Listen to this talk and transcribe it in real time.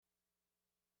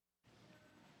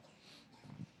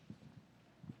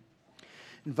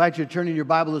I invite you to turn in your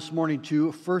Bible this morning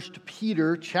to 1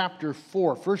 Peter chapter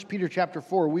 4. 1 Peter chapter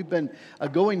 4. We've been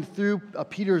going through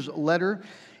Peter's letter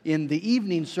in the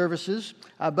evening services.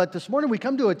 But this morning we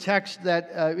come to a text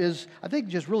that is, I think,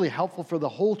 just really helpful for the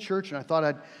whole church. And I thought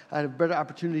I'd have a better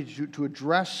opportunity to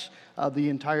address the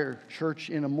entire church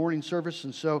in a morning service.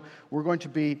 And so we're going to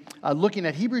be looking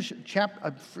at 1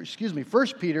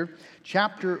 Peter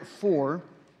chapter 4.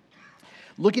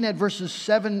 Looking at verses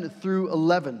 7 through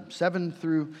 11. 7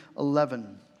 through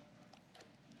 11.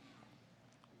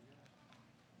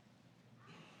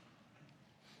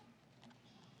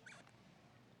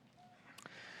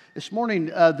 This morning,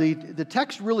 the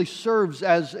text really serves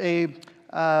as a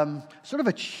sort of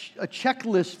a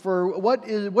checklist for what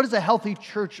does a healthy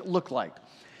church look like.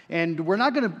 And we're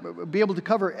not going to be able to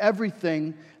cover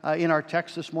everything in our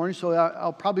text this morning, so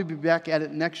I'll probably be back at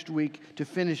it next week to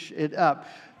finish it up.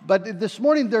 But this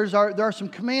morning, there are some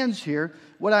commands here.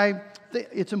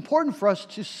 It's important for us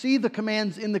to see the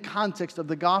commands in the context of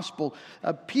the gospel.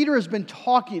 Peter has been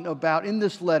talking about in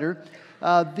this letter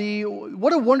what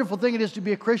a wonderful thing it is to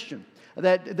be a Christian.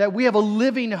 That we have a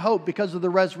living hope because of the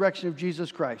resurrection of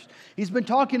Jesus Christ. He's been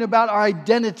talking about our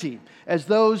identity as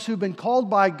those who've been called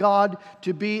by God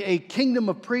to be a kingdom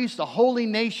of priests, a holy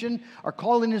nation. Our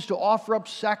calling is to offer up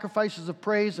sacrifices of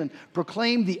praise and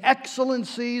proclaim the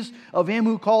excellencies of Him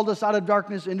who called us out of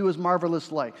darkness into His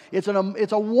marvelous light. It's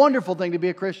a wonderful thing to be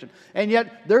a Christian. And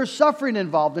yet there's suffering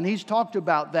involved, and he's talked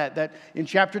about that in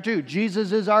chapter 2.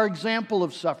 Jesus is our example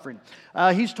of suffering.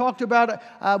 He's talked about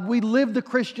we live the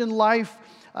Christian life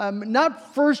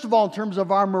not first of all in terms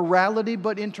of our morality,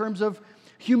 but in terms of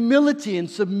humility and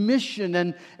submission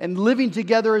and living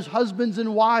together as husbands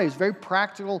and wives, very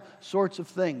practical sorts of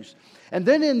things. And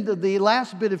then in the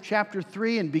last bit of chapter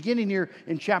 3 and beginning here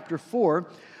in chapter 4,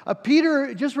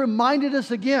 Peter just reminded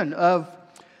us again of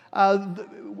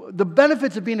the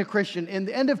benefits of being a Christian. In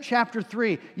the end of chapter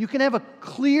 3, you can have a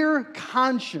clear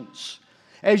conscience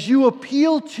as you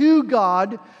appeal to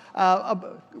God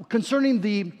concerning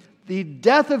the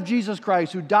death of Jesus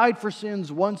Christ, who died for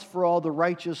sins once for all, the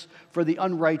righteous for the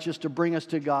unrighteous, to bring us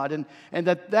to God. And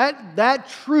that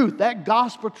truth, that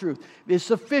gospel truth, is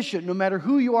sufficient no matter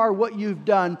who you are, what you've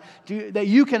done, that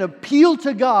you can appeal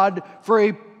to God for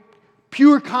a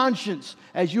pure conscience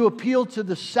as you appeal to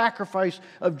the sacrifice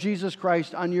of Jesus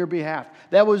Christ on your behalf.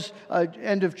 That was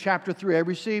end of chapter 3. I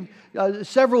received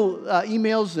several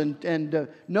emails and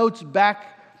notes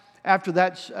back after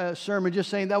that sermon,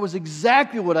 just saying that was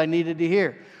exactly what I needed to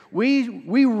hear.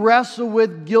 We wrestle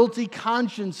with guilty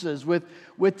consciences, with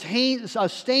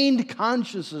stained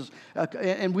consciences,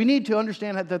 and we need to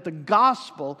understand that the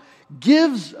gospel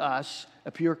gives us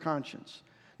a pure conscience.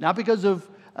 Not because of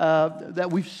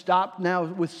that we've stopped now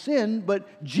with sin,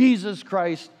 but Jesus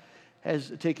Christ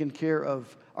has taken care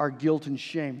of our guilt and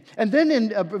shame. And then in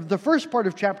the first part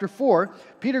of chapter 4,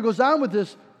 Peter goes on with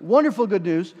this wonderful good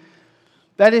news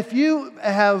that if you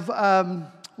have,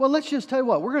 let's just tell you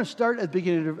what. We're going to start at the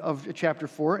beginning of chapter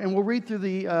 4, and we'll read through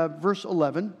the verse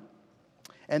 11,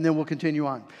 and then we'll continue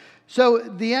on. So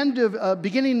the end of,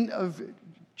 beginning of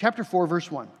chapter 4, verse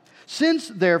 1. Since,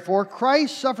 therefore,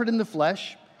 Christ suffered in the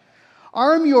flesh,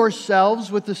 arm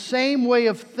yourselves with the same way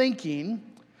of thinking,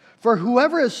 for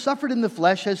whoever has suffered in the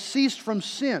flesh has ceased from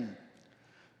sin,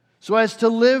 so as to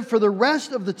live for the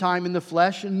rest of the time in the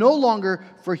flesh, and no longer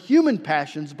for human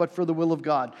passions, but for the will of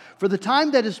God. For the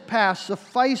time that is past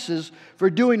suffices for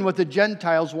doing what the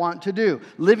Gentiles want to do,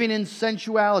 living in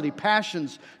sensuality,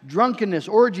 passions, drunkenness,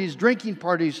 orgies, drinking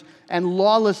parties, and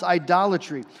lawless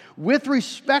idolatry. With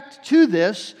respect to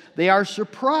this, they are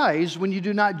surprised when you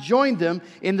do not join them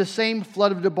in the same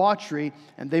flood of debauchery,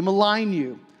 and they malign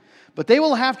you. But they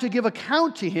will have to give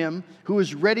account to Him who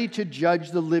is ready to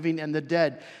judge the living and the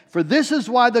dead. For this is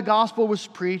why the gospel was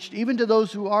preached, even to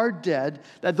those who are dead,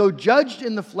 that though judged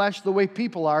in the flesh the way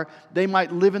people are, they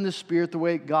might live in the spirit the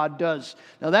way God does.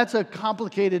 Now that's a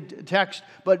complicated text,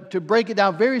 but to break it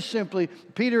down very simply,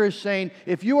 Peter is saying,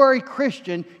 if you are a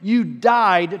Christian, you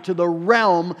died to the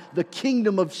realm, the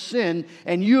kingdom of sin,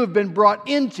 and you have been brought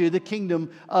into the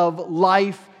kingdom of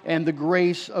life and the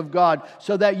grace of God,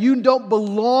 so that you don't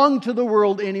belong to the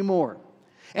world anymore.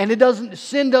 And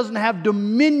sin doesn't have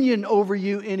dominion over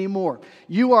you anymore.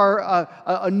 You are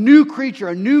a new creature,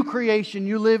 a new creation.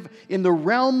 You live in the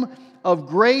realm of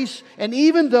grace. And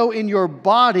even though in your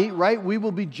body, right, we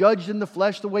will be judged in the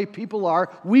flesh the way people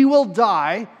are, we will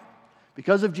die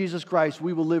because of Jesus Christ.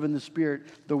 We will live in the Spirit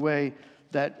the way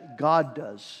that God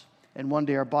does. And one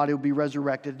day our body will be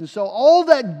resurrected. And so all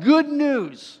that good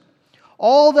news,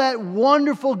 all that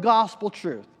wonderful gospel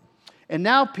truth. And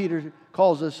now Peter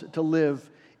calls us to live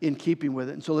in keeping with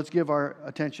it. And so let's give our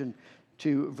attention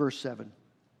to verse 7.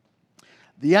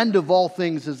 The end of all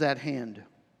things is at hand.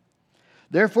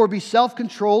 Therefore be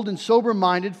self-controlled and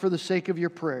sober-minded for the sake of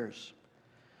your prayers.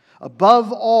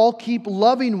 Above all, keep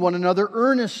loving one another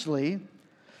earnestly,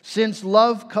 since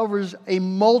love covers a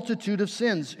multitude of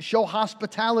sins. Show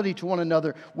hospitality to one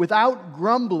another without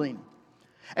grumbling.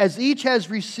 As each has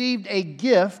received a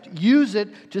gift, use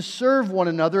it to serve one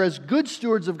another as good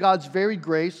stewards of God's varied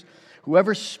grace.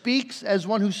 Whoever speaks as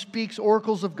one who speaks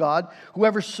oracles of God.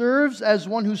 Whoever serves as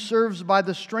one who serves by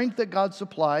the strength that God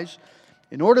supplies,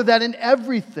 in order that in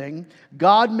everything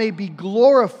God may be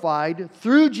glorified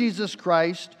through Jesus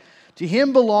Christ. To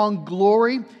Him belong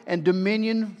glory and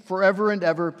dominion forever and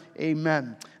ever.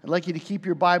 Amen. I'd like you to keep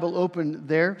your Bible open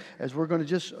there as we're going to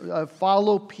just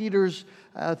follow Peter's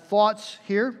thoughts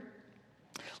here.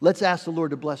 Let's ask the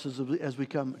Lord to bless us as we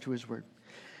come to His Word.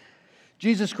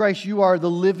 Jesus Christ, You are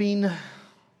the living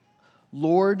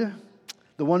Lord,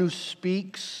 the one who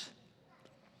speaks.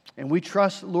 And we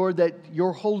trust, Lord, that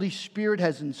Your Holy Spirit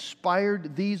has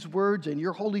inspired these words, and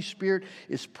Your Holy Spirit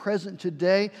is present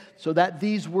today so that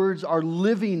these words are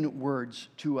living words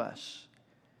to us.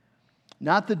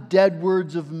 Not the dead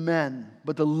words of men,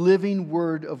 but the living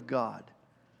Word of God.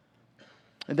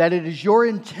 And that it is Your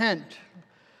intent,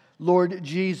 Lord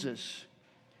Jesus,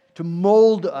 to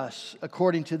mold us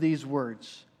according to these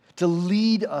words, to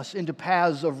lead us into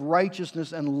paths of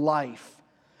righteousness and life,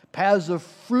 paths of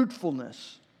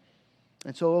fruitfulness.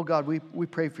 And so, oh God, we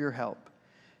pray for Your help.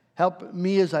 Help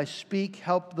me as I speak.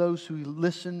 Help those who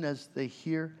listen as they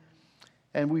hear.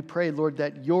 And we pray, Lord,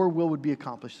 that Your will would be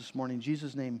accomplished this morning. In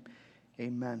Jesus' name,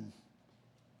 amen.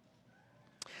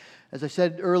 As I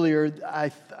said earlier,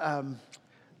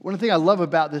 one thing I love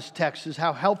about this text is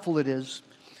how helpful it is,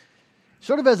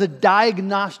 sort of as a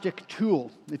diagnostic tool.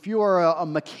 If you are a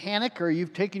mechanic or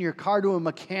you've taken your car to a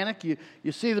mechanic,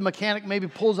 you see the mechanic maybe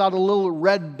pulls out a little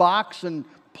red box and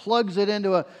plugs it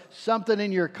into something in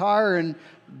your car and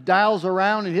dials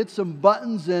around and hits some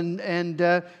buttons and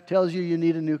tells you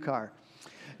need a new car.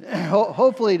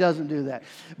 Hopefully he doesn't do that.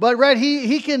 But right,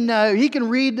 he can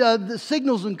read the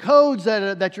signals and codes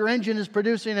that your engine is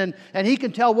producing, and he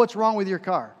can tell what's wrong with your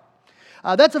car.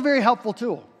 That's a very helpful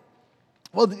tool.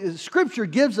 Well, the Scripture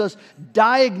gives us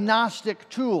diagnostic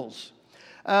tools.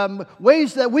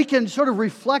 Ways that we can sort of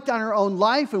reflect on our own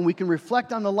life, and we can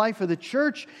reflect on the life of the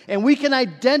church, and we can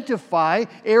identify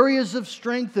areas of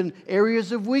strength and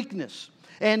areas of weakness.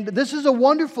 And this is a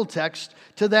wonderful text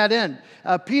to that end.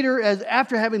 Peter,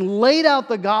 after having laid out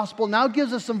the gospel, now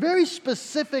gives us some very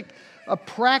specific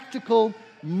practical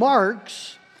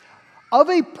marks of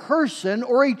a person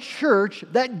or a church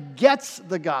that gets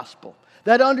the gospel,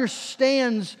 that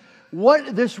understands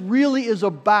what this really is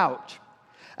about.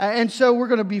 And so we're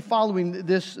going to be following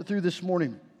this through this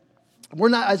morning. We're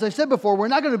not, as I said before, we're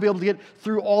not going to be able to get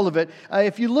through all of it.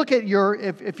 If you look at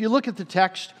the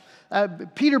text,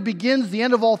 Peter begins, the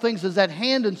end of all things is at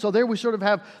hand, and so there we sort of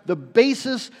have the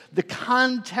basis, the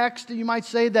context, you might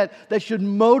say, that should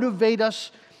motivate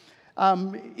us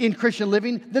in Christian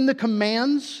living. Then the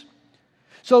commands.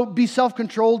 So be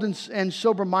self-controlled and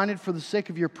sober-minded for the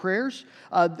sake of your prayers.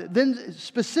 Then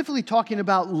specifically talking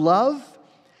about love,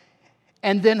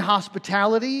 and then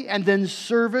hospitality, and then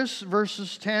service,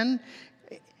 verses 10,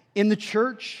 in the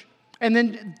church. And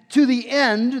then to the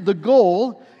end, the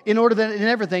goal, in order that in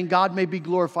everything God may be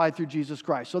glorified through Jesus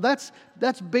Christ. So that's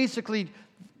basically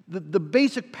the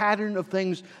basic pattern of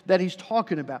things that he's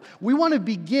talking about. We want to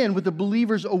begin with the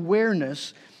believer's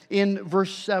awareness in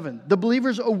verse 7. The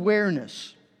believer's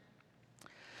awareness.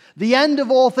 The end of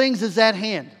all things is at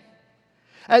hand.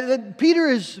 Peter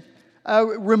is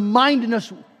reminding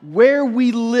us where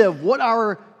we live, what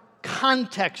our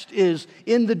context is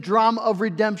in the drama of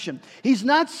redemption. He's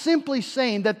not simply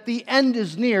saying that the end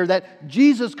is near, that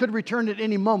Jesus could return at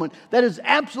any moment. That is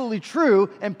absolutely true,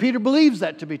 and Peter believes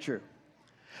that to be true.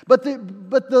 But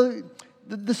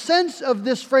the sense of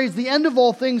this phrase, the end of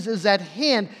all things is at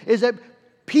hand, is that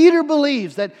Peter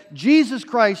believes that Jesus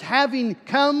Christ, having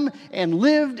come and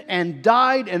lived and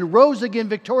died and rose again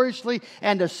victoriously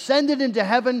and ascended into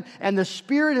heaven, and the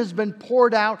Spirit has been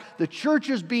poured out, the church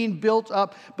is being built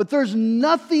up, but there's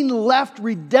nothing left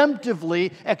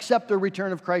redemptively except the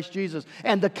return of Christ Jesus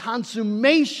and the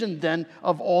consummation then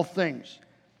of all things.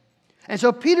 And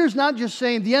so Peter's not just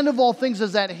saying the end of all things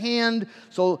is at hand,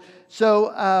 so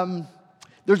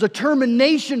there's a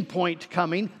termination point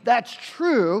coming. That's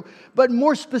true. But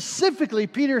more specifically,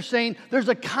 Peter's saying there's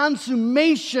a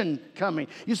consummation coming.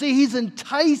 You see, he's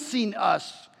enticing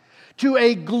us to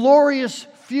a glorious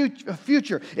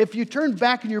future. If you turn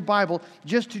back in your Bible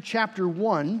just to chapter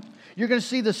 1, you're going to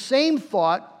see the same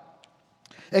thought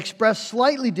Expressed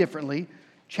slightly differently,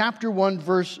 chapter 1,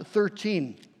 verse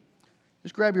 13.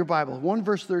 Just grab your Bible. 1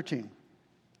 verse 13.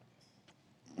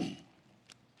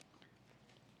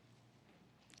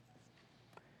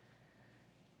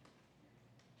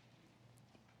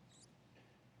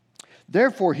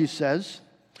 Therefore, he says,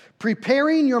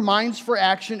 preparing your minds for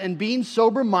action and being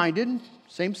sober-minded,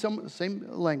 same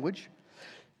language,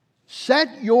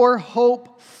 set your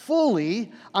hope fully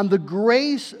on the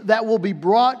grace that will be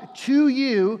brought to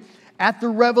you at the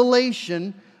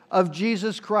revelation of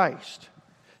Jesus Christ.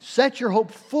 Set your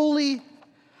hope fully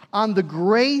on the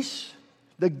grace,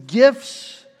 the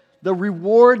gifts, the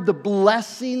reward, the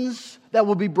blessings that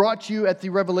will be brought to you at the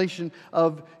revelation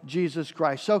of Jesus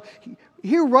Christ. So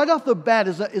here right off the bat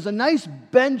is a nice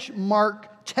benchmark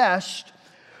test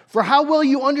for how well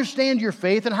you understand your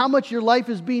faith and how much your life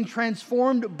is being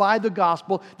transformed by the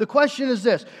gospel. The question is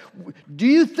this: do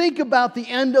you think about the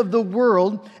end of the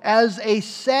world as a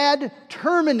sad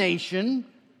termination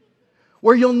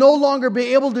where you'll no longer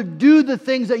be able to do the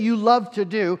things that you love to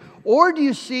do? Or do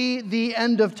you see the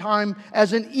end of time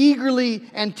as an eagerly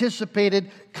anticipated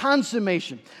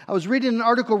consummation? I was reading an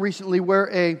article recently where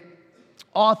an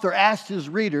author asked his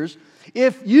readers,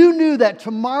 if you knew that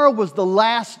tomorrow was the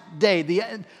last day,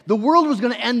 the world was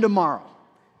going to end tomorrow,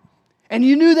 and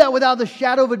you knew that without the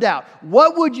shadow of a doubt,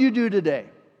 what would you do today?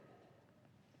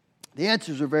 The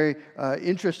answers are very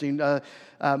interesting.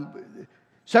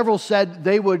 Several said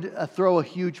they would throw a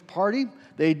huge party.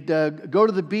 They'd go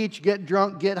to the beach, get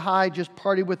drunk, get high, just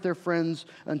party with their friends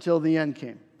until the end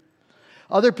came.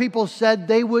 Other people said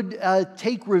they would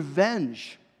take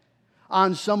revenge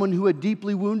on someone who had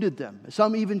deeply wounded them.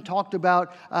 Some even talked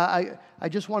about, I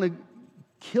just want to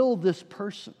kill this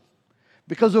person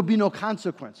because there'll be no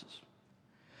consequences.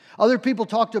 Other people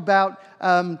talked about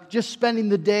just spending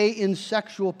the day in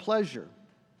sexual pleasure.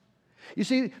 You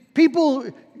see, people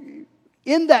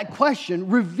in that question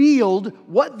revealed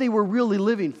what they were really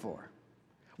living for.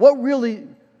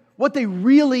 What they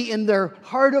really in their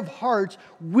heart of hearts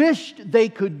wished they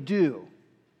could do.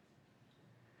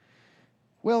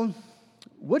 Well,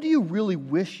 what do you really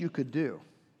wish you could do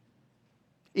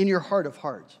in your heart of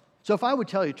hearts? So if I would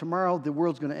tell you tomorrow the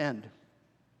world's going to end,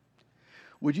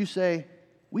 would you say,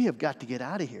 we have got to get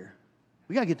out of here?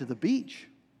 We got to get to the beach.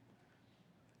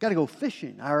 Got to go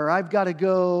fishing, or I've got to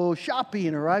go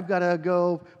shopping, or I've got to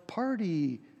go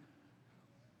party.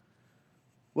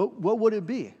 What would it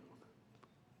be?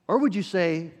 Or would you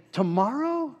say,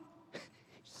 tomorrow?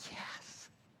 Yes.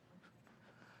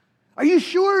 Are you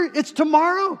sure it's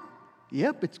tomorrow?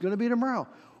 Yep, it's going to be tomorrow.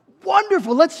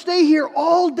 Wonderful. Let's stay here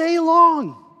all day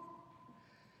long.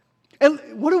 And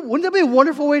wouldn't that be a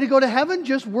wonderful way to go to heaven?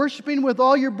 Just worshiping with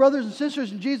all your brothers and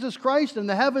sisters in Jesus Christ and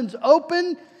the heavens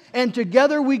open, and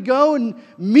together we go and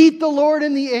meet the Lord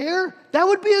in the air? That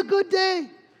would be a good day.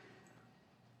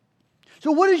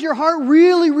 So what does your heart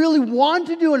really, really want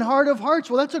to do in heart of hearts?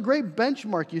 Well, that's a great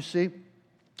benchmark, you see.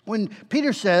 When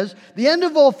Peter says, the end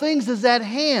of all things is at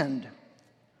hand.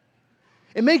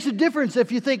 It makes a difference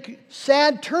if you think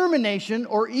sad termination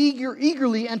or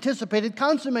eagerly anticipated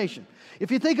consummation.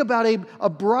 If you think about a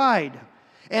bride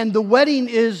and the wedding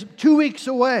is 2 weeks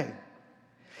away,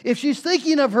 if she's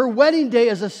thinking of her wedding day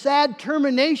as a sad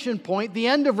termination point, the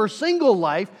end of her single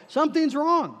life, something's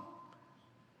wrong.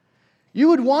 You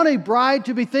would want a bride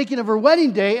to be thinking of her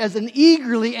wedding day as an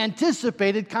eagerly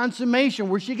anticipated consummation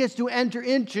where she gets to enter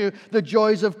into the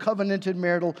joys of covenanted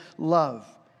marital love.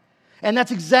 And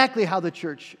that's exactly how the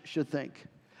church should think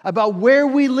about where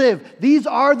we live. These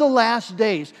are the last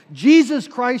days. Jesus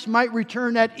Christ might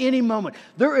return at any moment.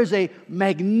 There is a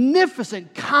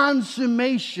magnificent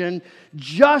consummation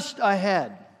just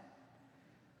ahead.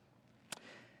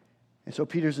 And so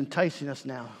Peter's enticing us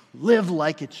now. Live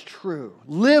like it's true.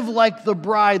 Live like the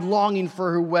bride longing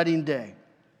for her wedding day.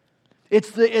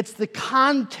 It's the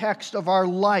context of our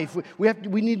life.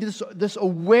 We need this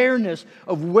awareness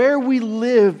of where we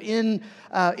live in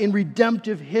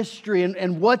redemptive history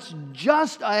and what's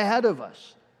just ahead of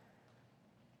us.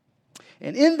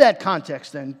 And in that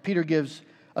context, then, Peter gives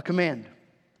a command.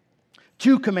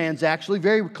 2 commands, actually,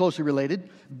 very closely related.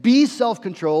 Be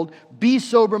self-controlled, be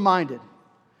sober-minded.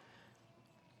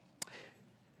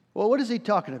 Well, what is he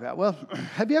talking about? Well,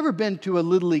 have you ever been to a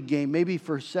Little League game, maybe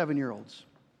for 7-year-olds?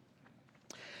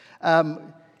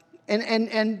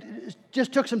 And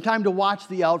just took some time to watch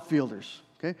the outfielders.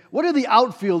 Okay, what are the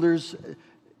outfielders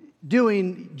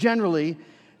doing generally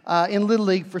in Little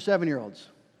League for 7-year-olds?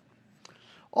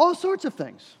 All sorts of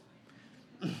things,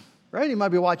 right? He might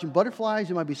be watching butterflies.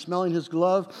 He might be smelling his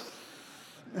glove.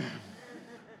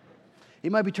 He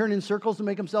might be turning in circles to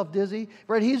make himself dizzy.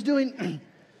 Right? He's doing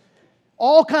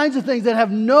all kinds of things that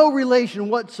have no relation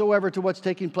whatsoever to what's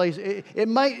taking place. It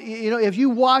might, if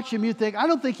you watch him, you think, I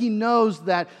don't think he knows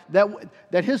that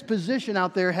his position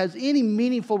out there has any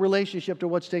meaningful relationship to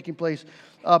what's taking place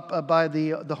up by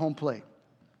the home plate.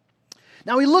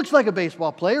 Now, he looks like a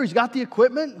baseball player. He's got the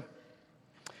equipment.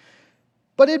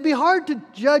 But it'd be hard to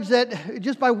judge that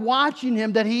just by watching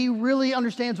him that he really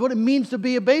understands what it means to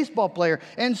be a baseball player.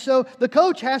 And so the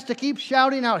coach has to keep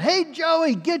shouting out, "Hey,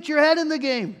 Joey, get your head in the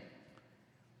game."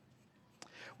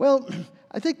 Well,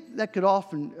 I think that could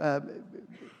often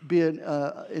be an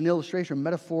illustration, a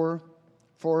metaphor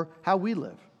for how we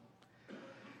live.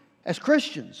 As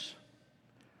Christians,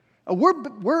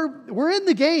 we're in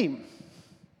the game.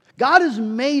 God has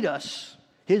made us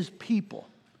His people.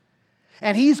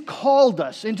 And He's called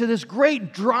us into this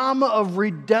great drama of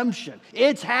redemption.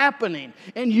 It's happening.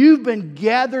 And you've been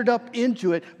gathered up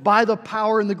into it by the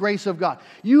power and the grace of God.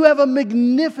 You have a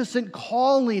magnificent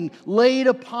calling laid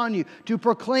upon you to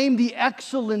proclaim the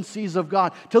excellencies of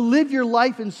God, to live your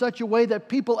life in such a way that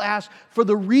people ask for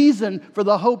the reason for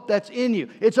the hope that's in you.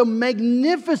 It's a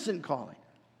magnificent calling.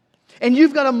 And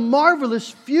you've got a marvelous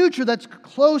future that's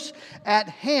close at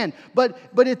hand. But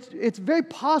it's very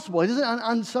possible, isn't it,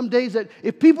 on some days that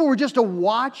if people were just to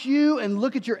watch you and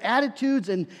look at your attitudes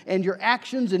and your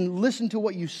actions and listen to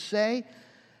what you say,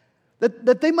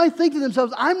 that they might think to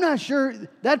themselves, I'm not sure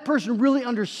that person really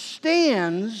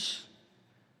understands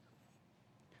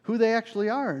who they actually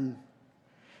are and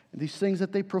these things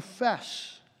that they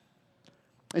profess.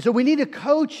 And so we need a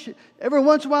coach every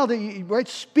once in a while to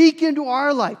speak into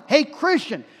our life. Hey,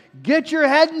 Christian, get your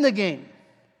head in the game.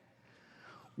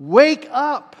 Wake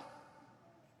up.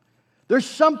 There's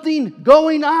something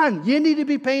going on. You need to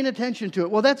be paying attention to it.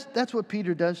 Well, that's what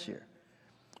Peter does here.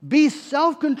 Be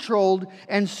self-controlled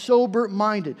and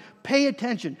sober-minded. Pay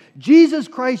attention. Jesus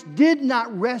Christ did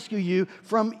not rescue you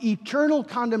from eternal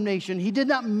condemnation. He did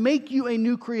not make you a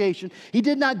new creation. He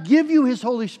did not give you His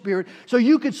Holy Spirit so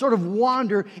you could sort of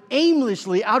wander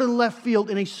aimlessly out in left field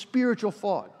in a spiritual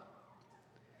fog.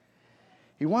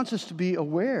 He wants us to be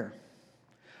aware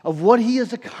of what He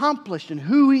has accomplished and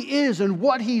who He is and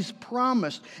what He's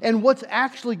promised and what's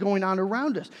actually going on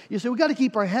around us. You see, we've got to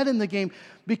keep our head in the game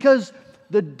because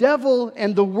the devil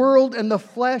and the world and the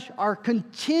flesh are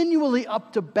continually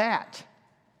up to bat.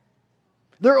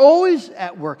 They're always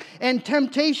at work. And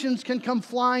temptations can come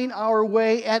flying our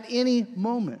way at any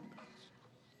moment.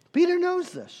 Peter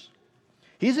knows this.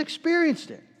 He's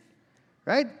experienced it,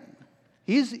 right?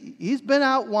 He's been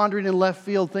out wandering in left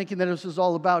field thinking that this is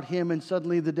all about him, and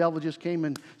suddenly the devil just came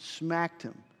and smacked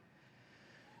him.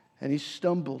 And he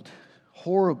stumbled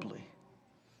horribly.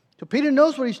 So Peter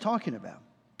knows what he's talking about.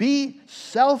 Be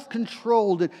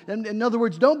self-controlled. In other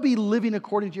words, don't be living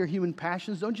according to your human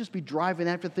passions. Don't just be driving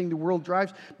after the thing the world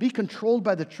drives. Be controlled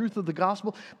by the truth of the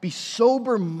gospel. Be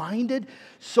sober-minded.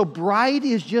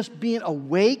 Sobriety is just being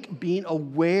awake, being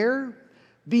aware,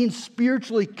 being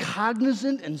spiritually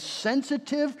cognizant and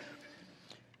sensitive.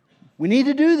 We need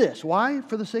to do this. Why?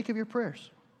 For the sake of your prayers.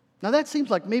 Now that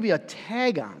seems like maybe a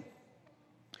tag on.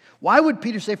 Why would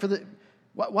Peter say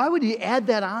why would he add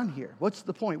that on here? What's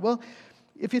the point? Well,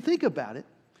 if you think about it,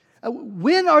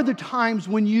 when are the times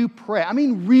when you pray? I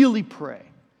mean, really pray.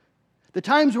 The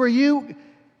times where you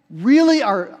really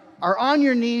are on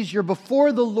your knees, you're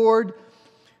before the Lord,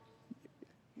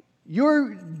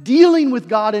 you're dealing with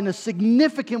God in a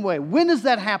significant way. When does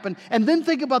that happen? And then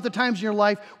think about the times in your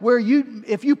life where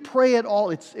if you pray at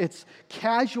all, it's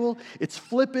casual, it's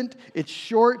flippant, it's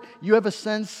short. You have a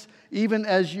sense, even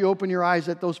as you open your eyes,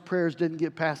 that those prayers didn't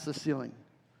get past the ceiling.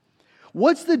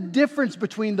 What's the difference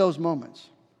between those moments?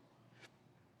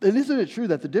 And isn't it true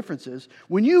that the difference is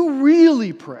when you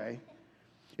really pray,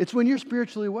 it's when you're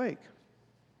spiritually awake.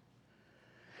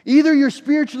 Either you're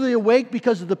spiritually awake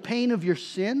because of the pain of your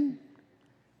sin,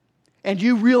 and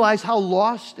you realize how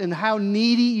lost and how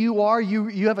needy you are.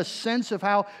 You have a sense of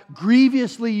how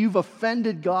grievously you've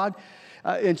offended God.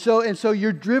 And so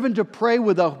you're driven to pray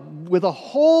with a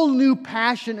whole new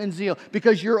passion and zeal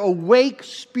because you're awake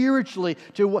spiritually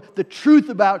to the truth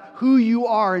about who you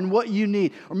are and what you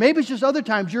need. Or maybe it's just other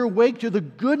times you're awake to the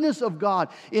goodness of God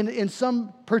in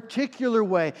some particular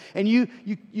way. And you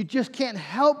just can't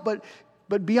help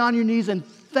but be on your knees and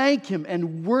thank Him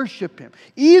and worship Him.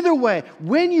 Either way,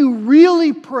 when you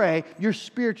really pray, you're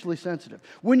spiritually sensitive.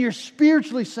 When you're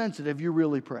spiritually sensitive, you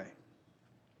really pray.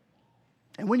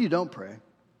 And when you don't pray,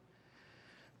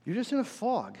 you're just in a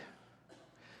fog,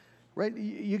 right?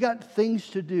 You got things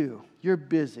to do. You're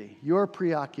busy. You're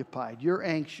preoccupied. You're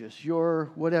anxious. You're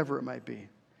whatever it might be.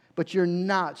 But you're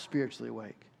not spiritually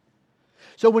awake.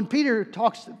 So when Peter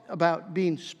talks about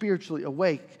being spiritually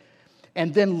awake,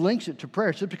 and then links it to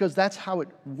prayer just because that's how it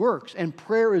works. And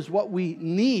prayer is what we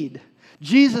need.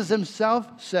 Jesus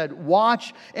himself said,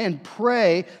 watch and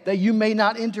pray that you may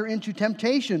not enter into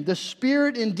temptation. The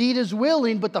spirit indeed is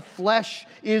willing, but the flesh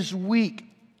is weak.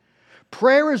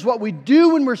 Prayer is what we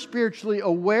do when we're spiritually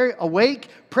awake.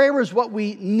 Prayer is what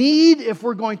we need if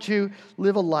we're going to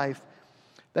live a life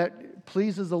that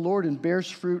pleases the Lord and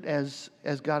bears fruit as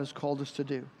God has called us to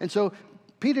do. And so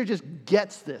Peter just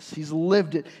gets this. He's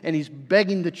lived it, and he's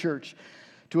begging the church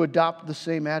to adopt the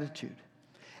same attitude.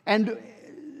 And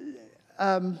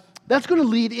that's going to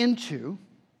lead into,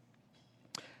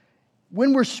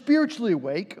 when we're spiritually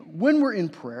awake, when we're in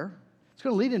prayer, it's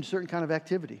going to lead into a certain kind of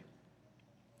activity.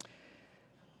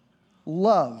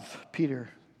 Love, Peter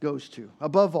goes to.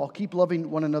 Above all, keep loving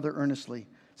one another earnestly,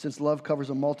 since love covers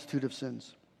a multitude of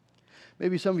sins.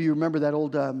 Maybe some of you remember that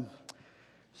old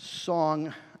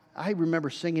song. I remember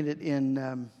singing it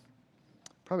in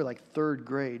probably like third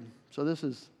grade. So this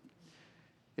is,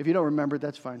 if you don't remember it,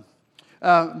 that's fine.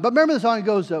 But remember the song, it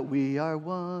goes, we are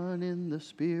one in the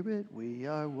Spirit, we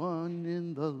are one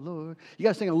in the Lord. You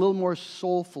got to sing a little more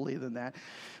soulfully than that.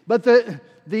 But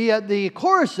the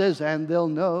chorus says, and they'll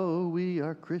know we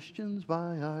are Christians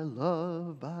by our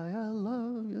love, by our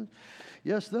love.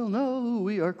 Yes, they'll know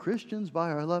we are Christians by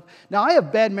our love. Now, I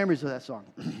have bad memories of that song.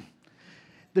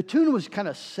 The tune was kind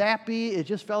of sappy. It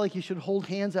just felt like you should hold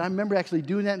hands. And I remember actually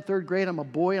doing that in third grade. I'm a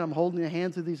boy, and I'm holding the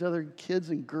hands of these other kids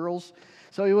and girls.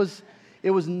 So it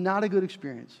was not a good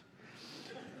experience.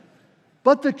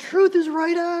 But the truth is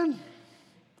right on.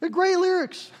 They're great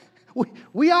lyrics.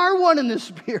 We are one in the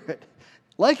Spirit,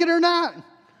 like it or not.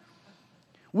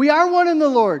 We are one in the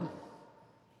Lord.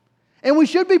 And we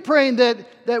should be praying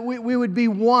that we would be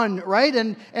one, right?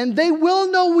 And they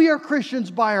will know we are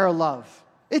Christians by our love.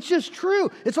 It's just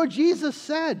true. It's what Jesus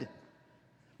said.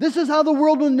 This is how the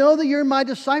world will know that you're my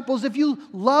disciples, if you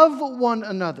love one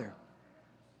another.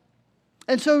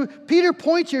 And so Peter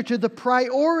points here to the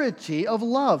priority of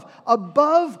love.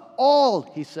 Above all,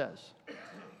 he says.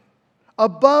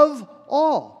 Above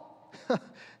all.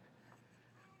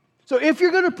 So if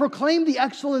you're going to proclaim the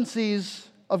excellencies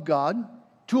of God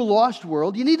to a lost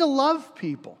world, you need to love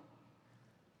people.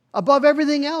 Above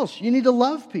everything else, you need to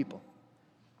love people.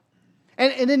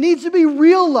 And it needs to be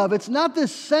real love. It's not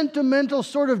this sentimental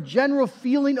sort of general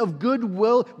feeling of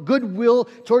goodwill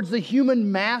towards the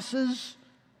human masses.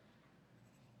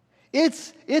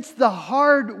 It's the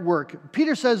hard work.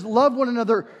 Peter says, love one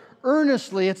another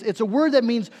earnestly. It's a word that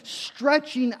means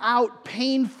stretching out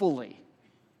painfully,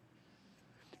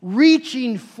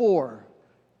 reaching for,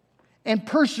 and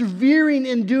persevering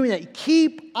in doing it.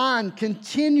 Keep on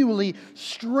continually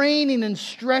straining and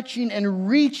stretching and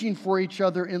reaching for each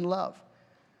other in love.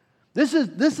 This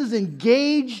is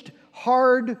engaged,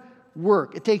 hard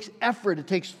work. It takes effort. It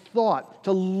takes thought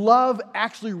to love,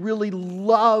 actually really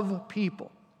love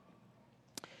people.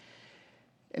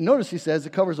 And notice he says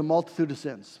it covers a multitude of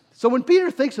sins. So when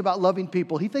Peter thinks about loving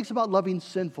people, he thinks about loving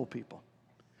sinful people.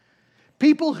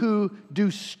 People who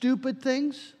do stupid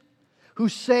things, who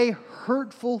say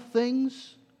hurtful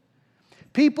things,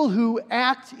 people who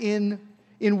act in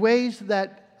ways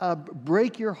that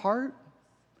break your heart.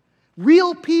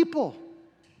 Real people.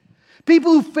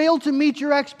 People who fail to meet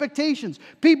your expectations.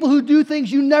 People who do things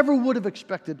you never would have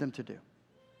expected them to do.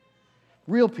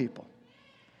 Real people.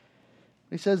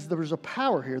 He says there's a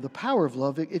power here, the power of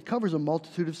love. It covers a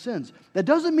multitude of sins. That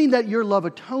doesn't mean that your love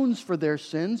atones for their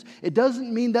sins. It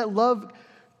doesn't mean that love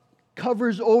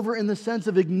covers over in the sense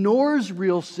of ignores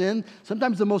real sin.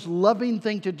 Sometimes the most loving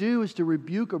thing to do is to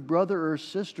rebuke a brother or a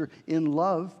sister in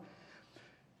love.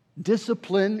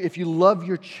 Discipline, if you love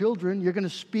your children, you're going to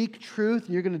speak truth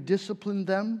and you're going to discipline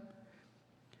them.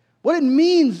 What it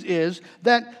means is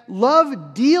that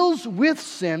love deals with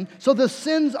sin, so the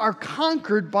sins are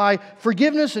conquered by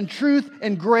forgiveness and truth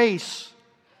and grace.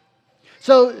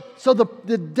 So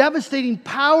the devastating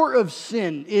power of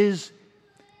sin is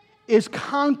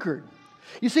conquered.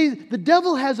 You see, the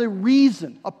devil has a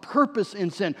reason, a purpose in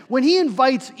sin. When he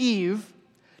invites Eve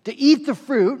to eat the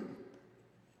fruit,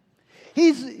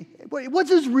 what's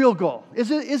his real goal? Is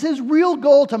his real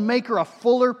goal to make her a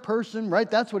fuller person, right?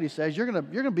 That's what he says. You're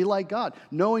gonna be like God,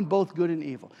 knowing both good and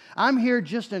evil. I'm here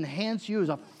just to enhance you as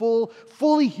a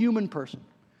fully human person.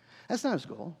 That's not his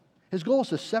goal. His goal is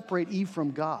to separate Eve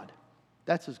from God.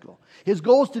 That's his goal. His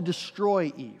goal is to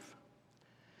destroy Eve.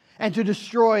 And to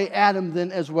destroy Adam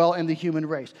then as well and the human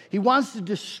race. He wants to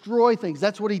destroy things.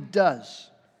 That's what he does.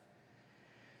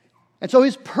 And so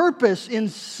his purpose in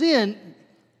sin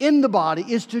in the body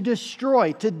is to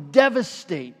destroy, to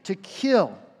devastate, to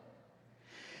kill.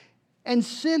 And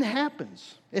sin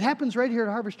happens. It happens right here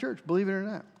at Harvest Church, believe it or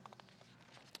not.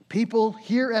 People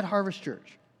here at Harvest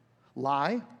Church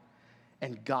lie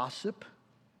and gossip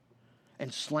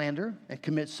and slander and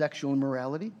commit sexual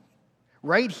immorality.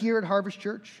 Right here at Harvest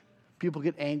Church, people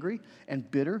get angry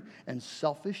and bitter and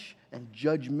selfish and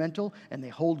judgmental, and they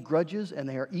hold grudges, and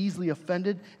they are easily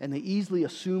offended, and they easily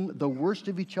assume the worst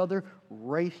of each other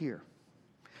right here.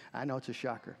 I know it's a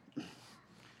shocker.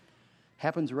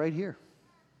 Happens right here.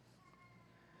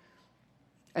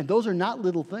 And those are not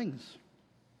little things.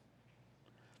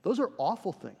 Those are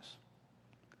awful things.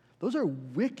 Those are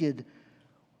wicked,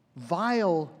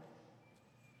 vile,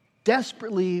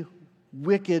 desperately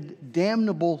wicked,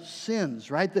 damnable sins,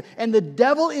 right? And the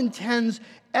devil intends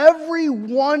every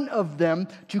one of them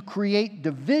to create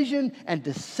division and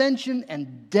dissension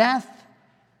and death.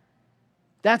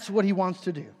 That's what he wants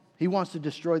to do. He wants to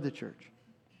destroy the church.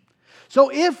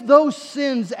 So if those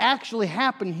sins actually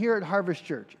happen here at Harvest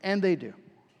Church, and they do,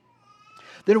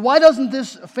 then why doesn't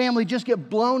this family just get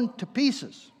blown to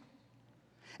pieces?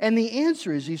 And the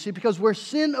answer is, you see, because where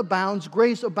sin abounds,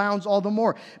 grace abounds all the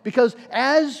more. Because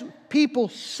as people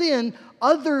sin,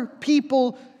 other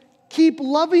people keep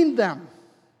loving them.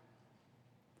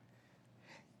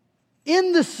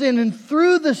 In the sin and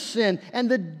through the sin, and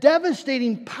the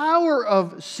devastating power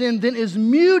of sin then is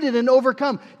muted and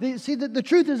overcome. See, the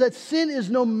truth is that sin is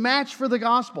no match for the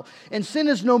gospel. And sin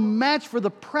is no match for the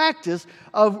practice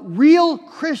of real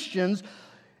Christians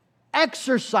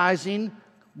exercising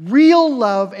real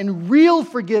love and real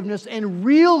forgiveness and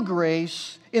real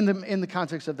grace in the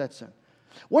context of that sin.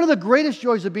 One of the greatest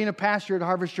joys of being a pastor at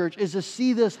Harvest Church is to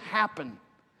see this happen.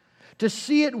 To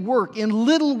see it work in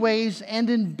little ways and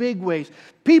in big ways.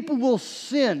 People will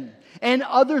sin, and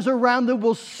others around them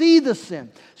will see the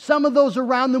sin. Some of those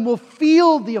around them will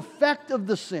feel the effect of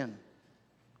the sin.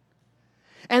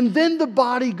 And then the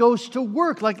body goes to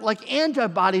work, like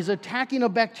antibodies attacking a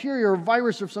bacteria or a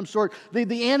virus of some sort.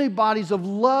 The antibodies of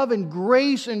love and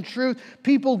grace and truth.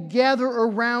 People gather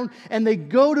around and they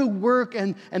go to work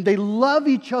and they love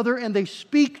each other and they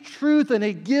speak truth and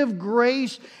they give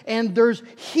grace. And there's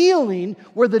healing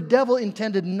where the devil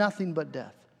intended nothing but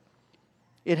death.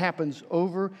 It happens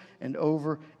over and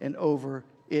over and over.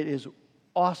 It is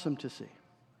awesome to see.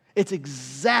 It's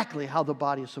exactly how the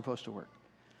body is supposed to work.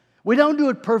 We don't do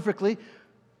it perfectly,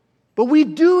 but we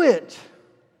do it.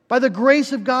 By the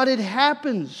grace of God, it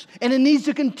happens, and it needs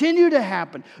to continue to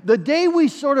happen. The day we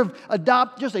sort of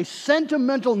adopt just a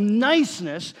sentimental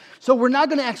niceness, so we're not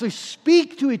going to actually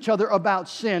speak to each other about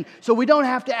sin, so we don't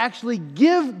have to actually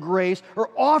give grace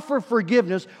or offer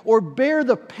forgiveness or bear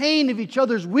the pain of each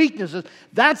other's weaknesses,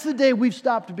 that's the day we've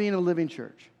stopped being a living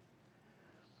church.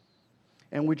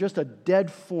 And we're just a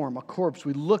dead form, a corpse.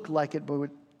 We look like it, but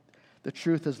the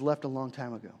truth has left a long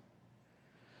time ago.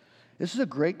 This is a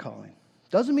great calling.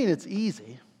 Doesn't mean it's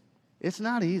easy. It's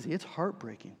not easy. It's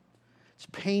heartbreaking. It's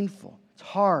painful. It's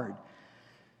hard.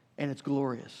 And it's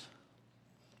glorious.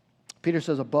 Peter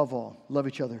says, above all, love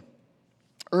each other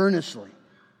earnestly.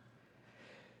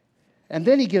 And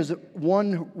then he gives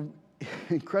one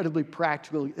incredibly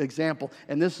practical example.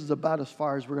 And this is about as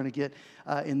far as we're going to get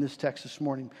in this text this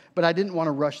morning. But I didn't want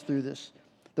to rush through this.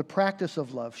 The practice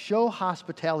of love. Show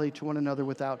hospitality to one another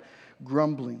without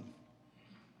grumbling.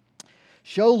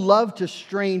 Show love to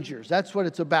strangers. That's what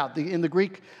it's about. In the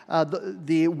Greek,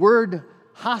 the word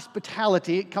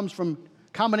hospitality, it comes from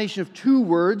a combination of two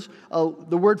words,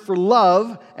 the word for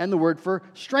love and the word for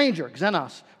stranger,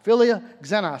 xenos. Philia,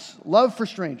 xenos, love for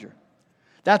stranger.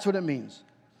 That's what it means.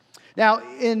 Now,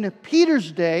 in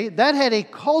Peter's day, that had a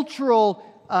cultural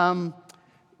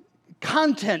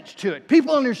content to it.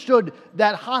 People understood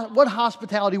that what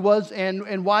hospitality was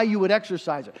and why you would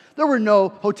exercise it. There were no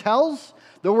hotels.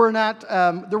 There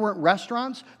weren't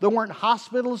restaurants. There weren't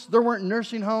hospitals. There weren't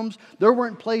nursing homes. There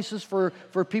weren't places for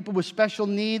people with special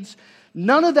needs.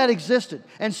 None of that existed.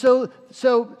 And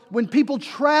so when people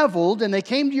traveled and they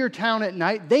came to your town at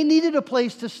night, they needed a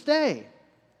place to stay.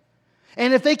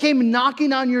 And if they came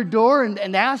knocking on your door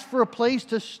and asked for a place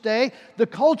to stay, the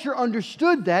culture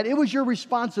understood that. It was your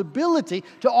responsibility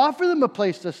to offer them a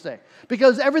place to stay.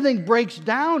 Because everything breaks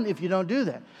down if you don't do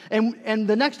that. And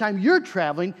the next time you're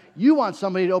traveling, you want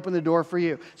somebody to open the door for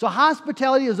you. So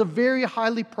hospitality is a very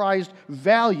highly prized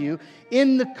value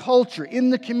in the culture, in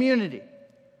the community.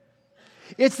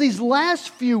 It's these last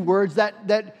few words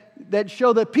that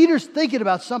show that Peter's thinking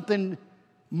about something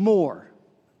more.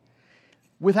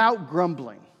 Without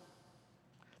grumbling.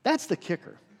 That's the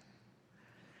kicker.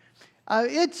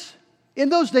 It's in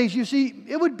those days, you see,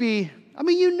 it would be,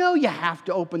 you have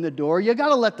to open the door. You got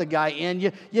to let the guy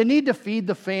in. You need to feed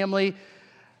the family.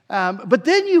 But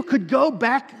then you could go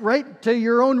back right to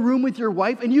your own room with your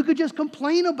wife and you could just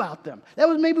complain about them. That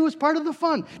was maybe was part of the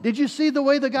fun. Did you see the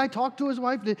way the guy talked to his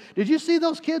wife? Did you see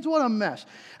those kids? What a mess.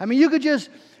 I mean,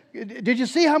 did you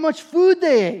see how much food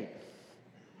they ate?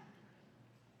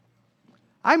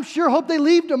 I'm sure, hope they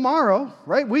leave tomorrow,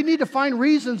 right? We need to find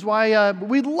reasons why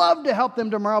we'd love to help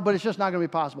them tomorrow, but it's just not going to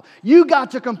be possible. You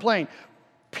got to complain.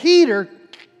 Peter,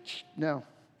 no.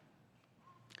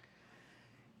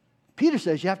 Peter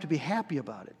says you have to be happy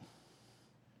about it.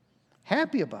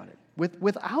 Happy about it,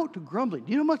 without grumbling.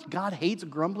 Do you know how much God hates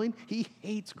grumbling? He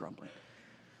hates grumbling.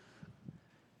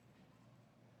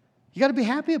 You got to be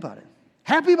happy about it.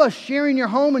 Happy about sharing your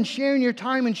home and sharing your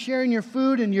time and sharing your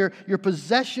food and your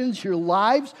possessions, your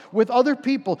lives with other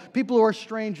people who are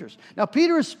strangers. Now,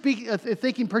 Peter is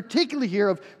thinking particularly here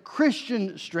of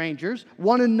Christian strangers,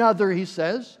 one another, he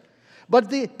says. But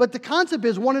the concept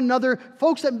is one another,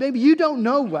 folks that maybe you don't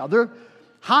know well. Their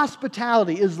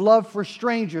hospitality is love for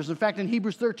strangers. In fact, in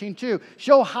Hebrews 13:2,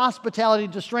 show hospitality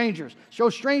to strangers. Show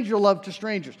stranger love to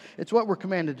strangers. It's what we're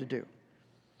commanded to do.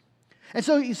 And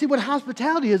so you see what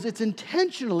hospitality is, it's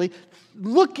intentionally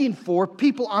looking for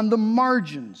people on the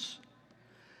margins.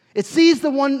 It sees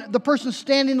the person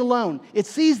standing alone. It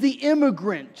sees the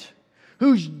immigrant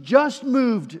who's just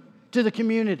moved to the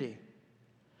community.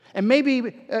 And maybe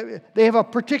they have a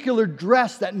particular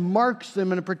dress that marks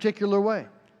them in a particular way.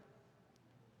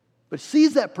 But it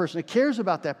sees that person, it cares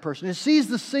about that person. It sees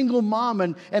the single mom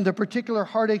and the particular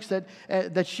heartaches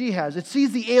that she has. It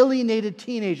sees the alienated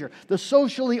teenager, the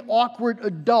socially awkward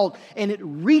adult, and it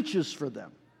reaches for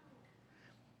them.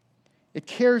 It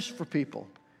cares for people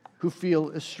who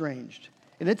feel estranged.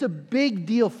 And it's a big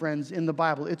deal, friends, in the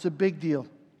Bible. It's a big deal.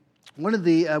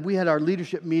 We had our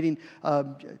leadership meeting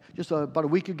just about a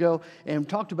week ago and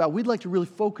talked about we'd like to really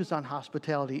focus on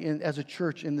hospitality as a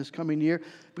church in this coming year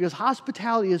because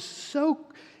hospitality is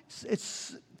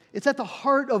it's at the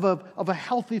heart of a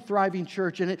healthy, thriving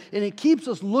church, and it keeps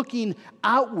us looking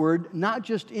outward, not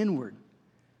just inward.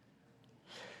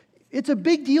 It's a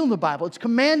big deal in the Bible. It's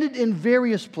commanded in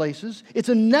various places. It's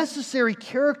a necessary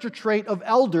character trait of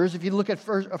elders. If you look at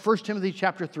 1 Timothy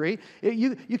chapter 3,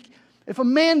 if a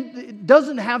man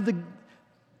doesn't have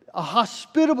a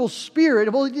hospitable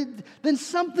spirit, well, then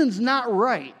something's not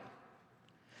right.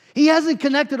 He hasn't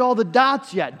connected all the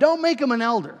dots yet. Don't make him an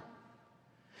elder.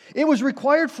 It was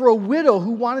required for a widow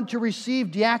who wanted to receive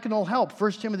diaconal help,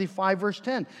 1 Timothy 5, verse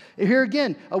 10. Here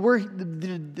again,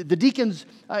 the deacons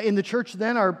in the church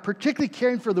then are particularly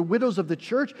caring for the widows of the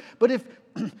church, but if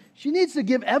she needs to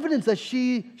give evidence that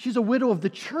she's a widow of the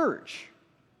church,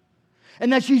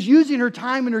 and that she's using her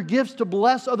time and her gifts to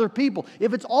bless other people.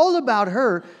 If it's all about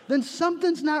her, then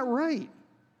something's not right.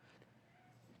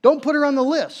 Don't put her on the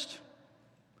list.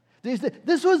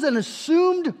 This was an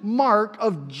assumed mark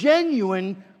of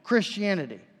genuine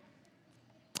Christianity.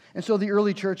 And so the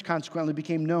early church consequently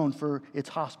became known for its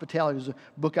hospitality. There's a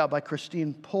book out by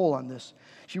Christine Pohl on this.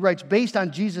 She writes, based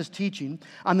on Jesus' teaching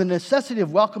on the necessity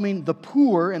of welcoming the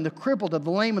poor and the crippled and the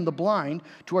lame and the blind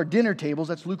to our dinner tables,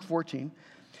 that's Luke 14,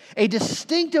 a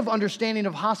distinctive understanding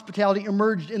of hospitality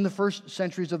emerged in the first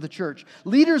centuries of the church.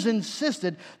 Leaders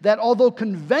insisted that although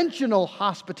conventional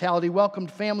hospitality welcomed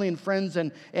family and friends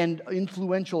and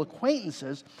influential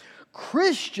acquaintances,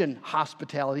 Christian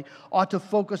hospitality ought to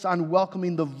focus on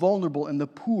welcoming the vulnerable and the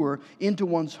poor into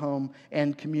one's home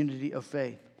and community of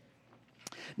faith.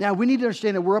 Now, we need to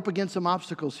understand that we're up against some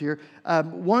obstacles here.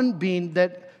 One being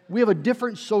that we have a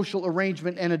different social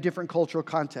arrangement and a different cultural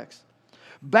context.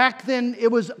 Back then,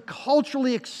 it was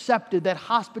culturally accepted that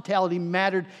hospitality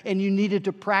mattered and you needed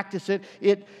to practice it.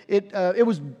 It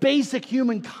was basic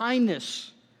human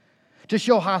kindness to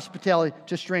show hospitality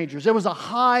to strangers. It was a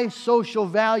high social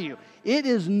value. It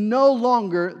is no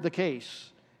longer the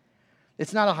case.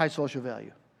 It's not a high social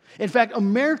value. In fact,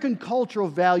 American cultural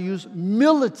values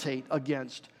militate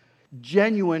against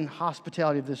genuine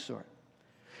hospitality of this sort.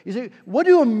 You see, what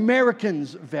do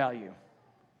Americans value?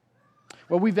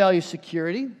 Well, we value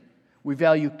security, we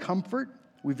value comfort,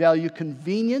 we value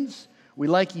convenience, we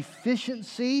like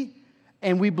efficiency,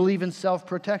 and we believe in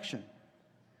self-protection.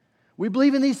 We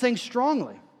believe in these things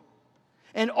strongly.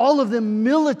 And all of them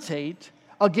militate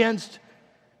against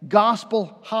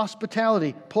gospel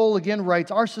hospitality. Pohl again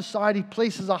writes, our society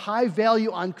places a high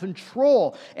value on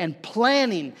control and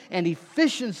planning and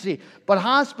efficiency, but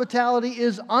hospitality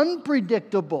is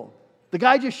unpredictable. The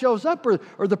guy just shows up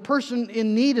or the person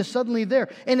in need is suddenly there.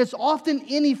 And it's often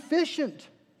inefficient.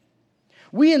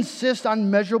 We insist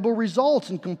on measurable results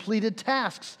and completed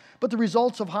tasks, but the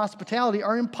results of hospitality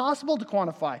are impossible to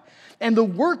quantify. And the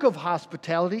work of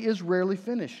hospitality is rarely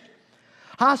finished.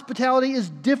 Hospitality is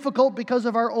difficult because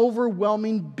of our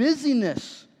overwhelming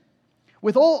busyness.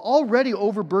 With already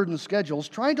overburdened schedules,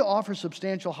 trying to offer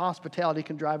substantial hospitality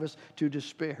can drive us to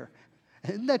despair.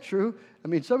 Isn't that true? I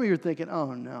mean, some of you are thinking,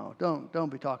 oh no,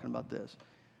 don't be talking about this.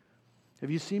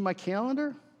 Have you seen my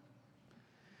calendar?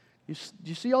 Do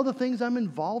you see all the things I'm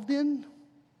involved in?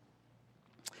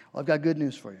 Well, I've got good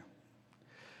news for you.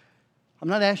 I'm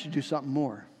not asking you to do something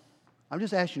more. I'm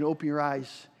just asking you to open your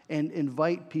eyes and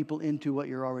invite people into what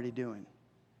you're already doing.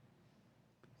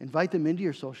 Invite them into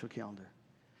your social calendar.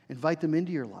 Invite them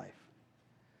into your life.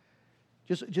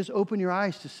 Just open your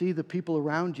eyes to see the people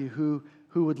around you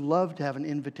who would love to have an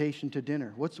invitation to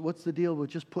dinner. What's the deal with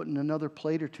just putting another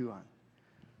plate or two on?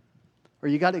 Or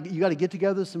you got to get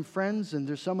together with some friends and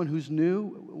there's someone who's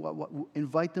new,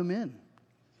 invite them in.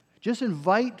 Just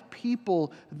invite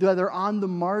people that are on the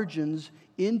margins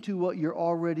into what you're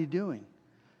already doing.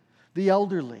 The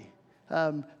elderly,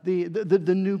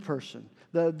 the new person,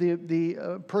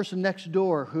 the person next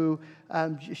door who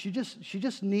she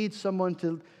just needs someone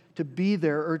to be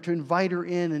there or to invite her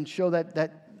in and show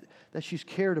that she's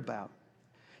cared about.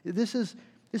 This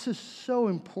is so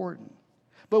important.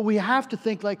 But we have to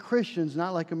think like Christians,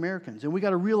 not like Americans. And we got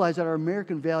to realize that our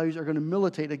American values are going to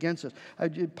militate against us.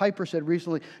 Piper said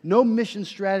recently, no mission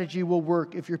strategy will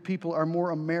work if your people are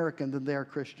more American than they are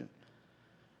Christian.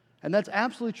 And that's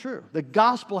absolutely true. The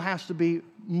gospel has to be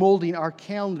molding our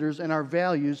calendars and our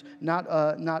values, not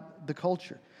the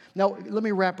culture. Now, let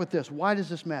me wrap with this. Why does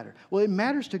this matter? Well, it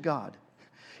matters to God.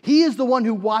 He is the one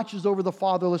who watches over the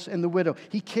fatherless and the widow.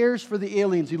 He cares for the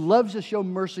aliens. He loves to show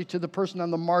mercy to the person on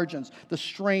the margins, the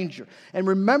stranger. And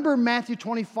remember Matthew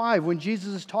 25 when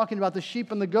Jesus is talking about the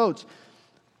sheep and the goats.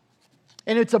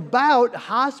 And it's about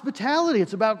hospitality.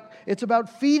 It's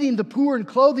about feeding the poor and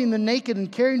clothing the naked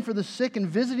and caring for the sick and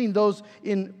visiting those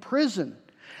in prison.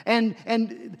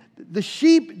 And the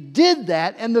sheep did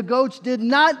that, and the goats did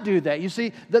not do that. You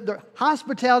see, that the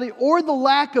hospitality or the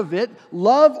lack of it,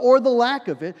 love or the lack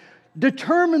of it,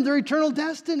 determined their eternal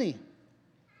destiny.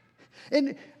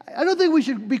 And I don't think we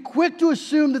should be quick to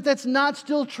assume that that's not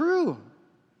still true.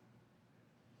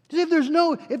 See, if there's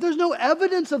no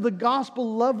evidence of the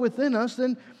gospel love within us,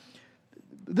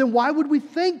 then why would we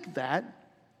think that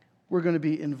we're going to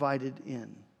be invited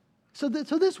in? So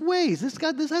this weighs.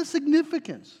 This has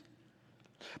significance.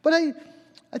 But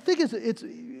I think it's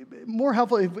more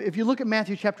helpful if you look at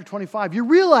Matthew chapter 25. You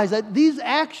realize that these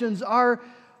actions are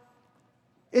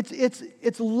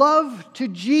it's love to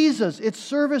Jesus. It's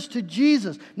service to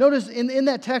Jesus. Notice in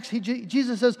that text,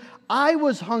 Jesus says, "I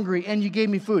was hungry and you gave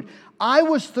me food. I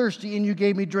was thirsty and you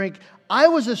gave me drink. I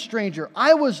was a stranger.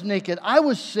 I was naked. I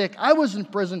was sick. I was in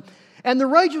prison." And the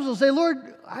righteous will say, "Lord,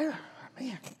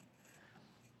 man,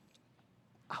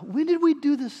 when did we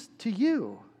do this to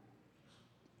you?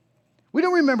 We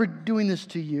don't remember doing this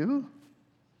to you."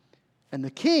 And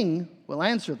the king will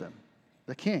answer them.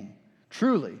 The king,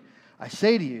 "Truly, I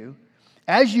say to you,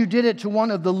 as you did it to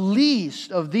one of the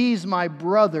least of these my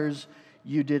brothers,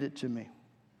 you did it to me."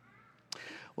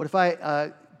 What if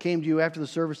I came to you after the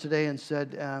service today and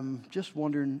said, just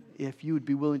wondering if you would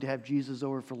be willing to have Jesus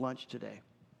over for lunch today?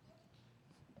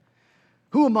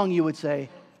 Who among you would say,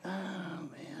 "Oh,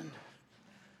 man,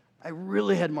 I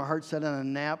really had my heart set on a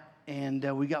nap, and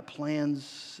we got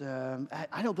plans.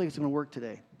 I don't think it's going to work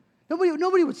today"?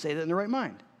 Nobody would say that in their right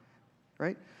mind,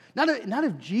 right? Not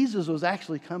if Jesus was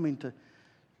actually coming to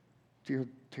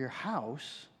your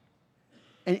house.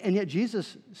 And yet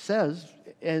Jesus says,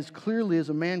 as clearly as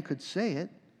a man could say it,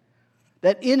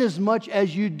 that inasmuch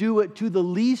as you do it to the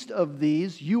least of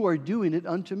these, you are doing it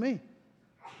unto me.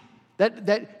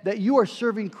 That you are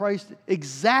serving Christ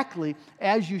exactly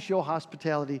as you show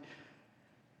hospitality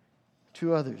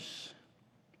to others.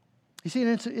 You see,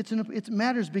 and it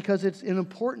matters because it's an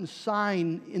important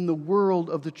sign in the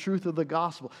world of the truth of the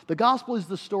gospel. The gospel is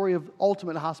the story of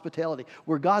ultimate hospitality,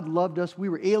 where God loved us. We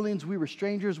were aliens, we were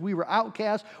strangers, we were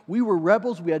outcasts, we were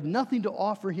rebels, we had nothing to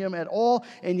offer Him at all,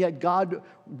 and yet God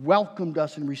welcomed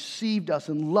us and received us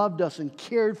and loved us and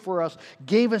cared for us,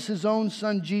 gave us His own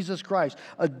Son, Jesus Christ,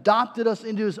 adopted us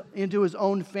into His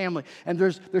own family. And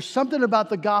there's something about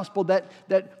the gospel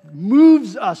that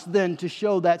moves us then to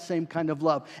show that same kind of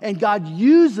love. And God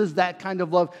uses that kind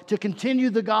of love to continue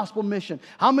the gospel mission.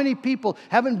 How many people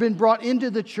haven't been brought into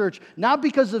the church, not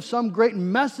because of some great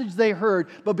message they heard,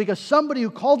 but because somebody who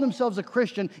called themselves a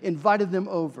Christian invited them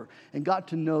over and got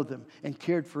to know them and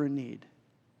cared for a need?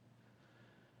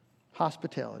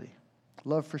 Hospitality,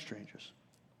 love for strangers.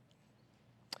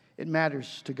 It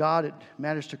matters to God, it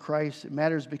matters to Christ, it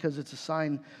matters because it's a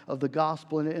sign of the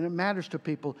gospel, and it matters to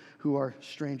people who are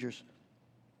strangers.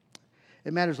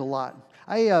 It matters a lot.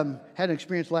 I had an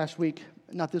experience last week,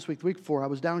 not this week, the week before. I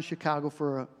was down in Chicago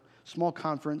for a small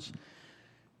conference,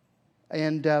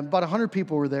 and about 100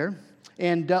 people were there.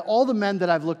 And all the men that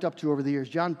I've looked up to over the years,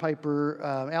 John Piper,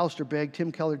 Alistair Begg,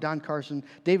 Tim Keller, Don Carson,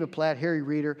 David Platt, Harry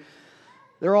Reeder,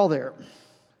 they're all there.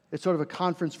 It's sort of a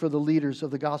conference for the leaders of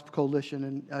the Gospel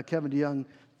Coalition, and Kevin DeYoung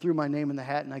threw my name in the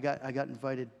hat, and I got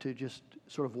invited to just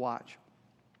sort of watch.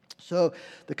 So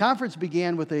the conference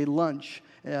began with a lunch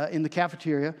in the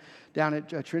cafeteria down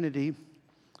at Trinity,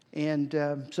 and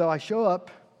so I show up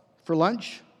for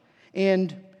lunch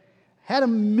and had a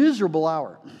miserable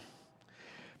hour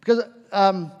because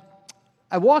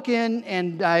I walk in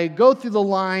and I go through the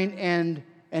line and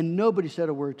nobody said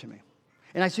a word to me.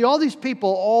 And I see all these people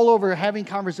all over having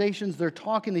conversations. They're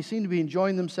talking. They seem to be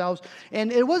enjoying themselves. And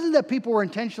it wasn't that people were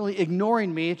intentionally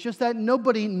ignoring me. It's just that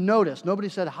nobody noticed. Nobody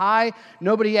said hi.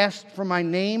 Nobody asked for my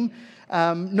name.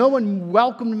 No one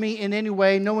welcomed me in any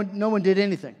way. No one did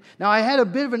anything. Now, I had a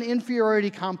bit of an inferiority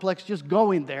complex just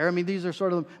going there. I mean, these are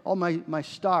sort of all my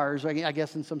stars, I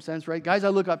guess, in some sense, right? Guys I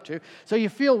look up to. So you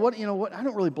feel, what I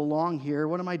don't really belong here.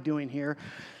 What am I doing here?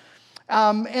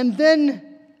 And then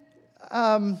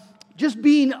just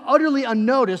being utterly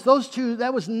unnoticed, those two,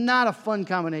 that was not a fun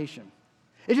combination.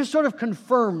 It just sort of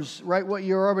confirms, right, what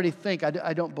you already think.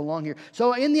 I don't belong here.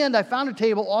 So in the end, I found a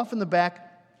table off in the back.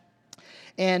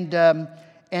 And I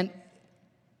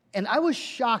was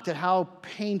shocked at how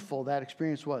painful that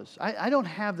experience was. I don't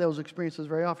have those experiences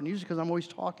very often, usually because I'm always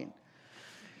talking.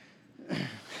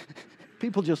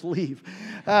 People just leave.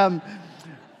 But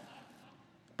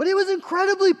it was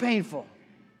incredibly painful.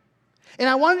 And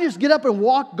I wanted to just get up and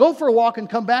go for a walk and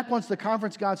come back once the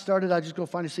conference got started. I'd just go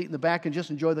find a seat in the back and just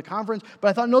enjoy the conference. But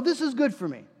I thought, no, this is good for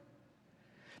me.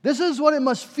 This is what it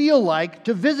must feel like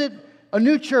to visit a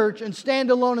new church and stand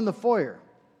alone in the foyer.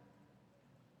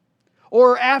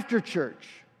 Or after church.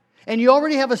 And you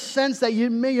already have a sense that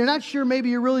you're not sure maybe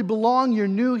you really belong, you're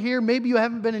new here, maybe you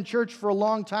haven't been in church for a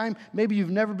long time, maybe you've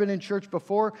never been in church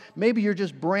before, maybe you're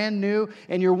just brand new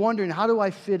and you're wondering, how do I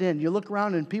fit in? You look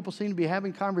around and people seem to be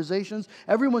having conversations,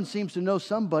 everyone seems to know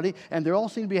somebody, and they all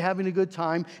seem to be having a good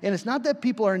time, and it's not that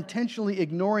people are intentionally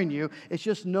ignoring you, it's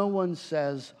just no one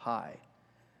says hi.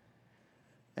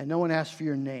 And no one asks for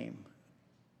your name.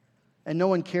 And no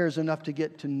one cares enough to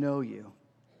get to know you.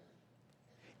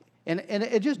 And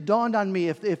it just dawned on me,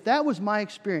 if that was my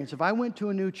experience, if I went to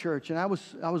a new church and I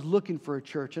was looking for a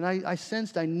church and I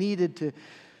sensed I needed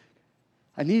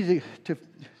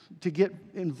to get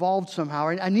involved somehow,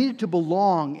 I needed to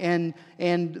belong, and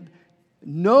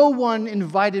no one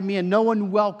invited me and no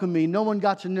one welcomed me, no one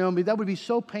got to know me, that would be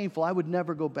so painful, I would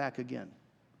never go back again.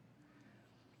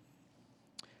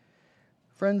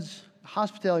 Friends,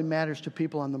 hospitality matters to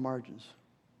people on the margins.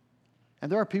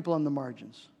 And there are people on the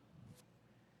margins.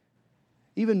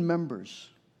 Even members.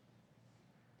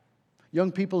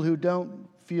 Young people who don't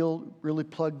feel really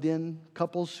plugged in.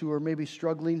 Couples who are maybe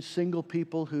struggling. Single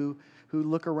people who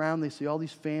look around. They see all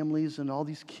these families and all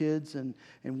these kids. And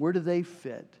where do they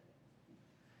fit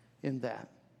in that?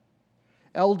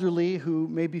 Elderly who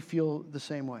maybe feel the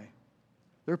same way.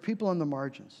 There are people on the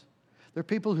margins. There are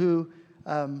people who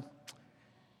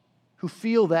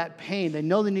feel that pain. They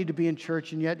know they need to be in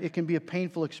church, and yet it can be a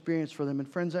painful experience for them.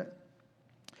 And friends,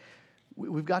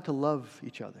 we've got to love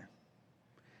each other.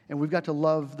 And we've got to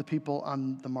love the people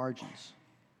on the margins.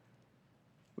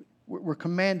 We're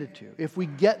commanded to. If we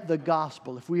get the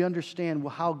gospel, if we understand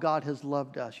how God has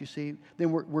loved us, you see,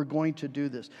 then we're going to do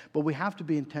this. But we have to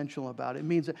be intentional about it. It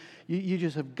means that you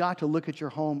just have got to look at your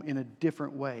home in a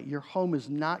different way. Your home is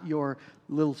not your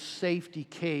little safety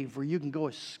cave where you can go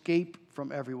escape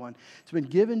from everyone. It's been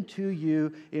given to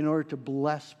you in order to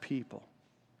bless people.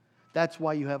 That's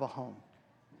why you have a home.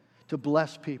 To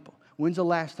bless people. When's the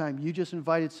last time you just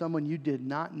invited someone you did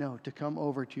not know to come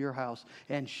over to your house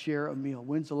and share a meal?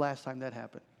 When's the last time that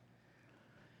happened?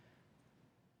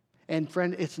 And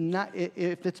friend,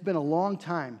 if it's been a long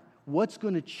time, what's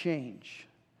going to change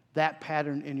that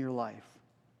pattern in your life?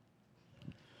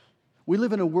 We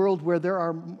live in a world where there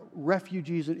are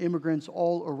refugees and immigrants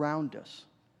all around us.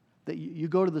 That you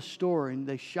go to the store and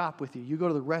they shop with you. You go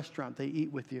to the restaurant, they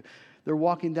eat with you. They're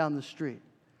walking down the street.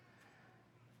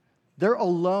 They're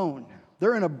alone.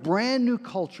 They're in a brand new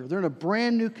culture. They're in a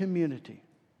brand new community.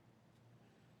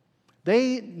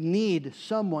 They need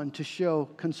someone to show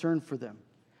concern for them.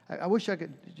 I wish I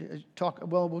could talk.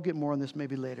 Well, we'll get more on this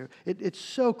maybe later. It's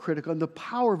so critical, and the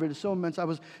power of it is so immense. I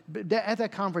was at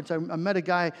that conference. I met a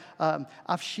guy,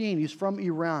 Afshin. He's from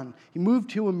Iran. He moved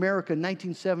to America in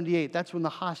 1978. That's when the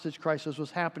hostage crisis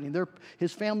was happening.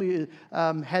 His family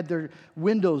had their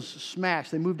windows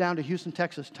smashed. They moved down to Houston,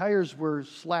 Texas. Tires were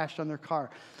slashed on their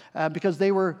car because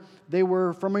they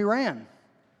were from Iran.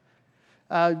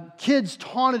 Kids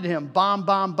taunted him, bomb,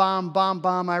 bomb, bomb, bomb,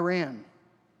 bomb, Iran.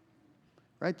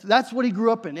 Right? So that's what he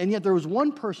grew up in. And yet there was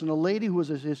one person, a lady who was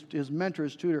his mentor,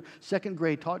 his tutor, second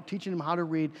grade, teaching him how to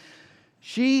read.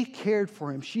 She cared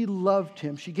for him. She loved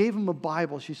him. She gave him a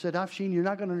Bible. She said, Afshin, you're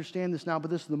not going to understand this now,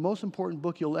 but this is the most important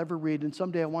book you'll ever read, and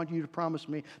someday I want you to promise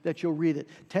me that you'll read it.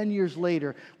 10 years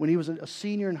later, when he was a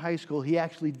senior in high school, he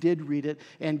actually did read it,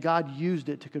 and God used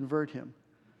it to convert him.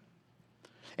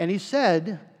 And he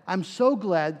said, I'm so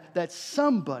glad that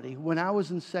somebody, when I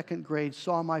was in second grade,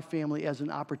 saw my family as an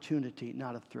opportunity,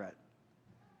 not a threat.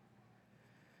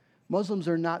 Muslims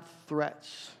are not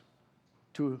threats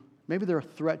to, maybe they're a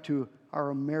threat to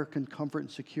our American comfort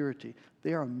and security.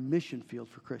 They are a mission field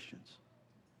for Christians.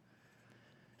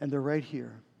 And they're right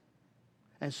here.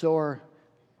 And so are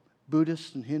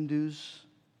Buddhists and Hindus.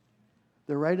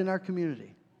 They're right in our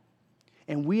community.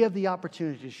 And we have the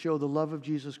opportunity to show the love of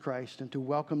Jesus Christ and to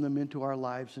welcome them into our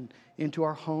lives and into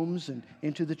our homes and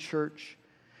into the church.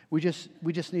 We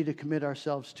just need to commit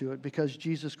ourselves to it because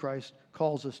Jesus Christ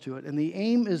calls us to it. And the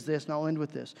aim is this, and I'll end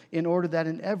with this, in order that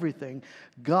in everything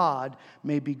God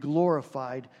may be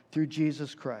glorified through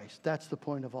Jesus Christ. That's the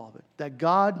point of all of it. That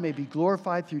God may be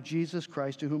glorified through Jesus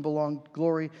Christ, to whom belong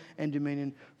glory and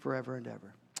dominion forever and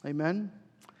ever. Amen?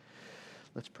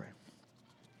 Let's pray.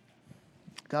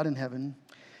 God in heaven,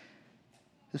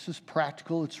 this is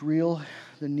practical, it's real.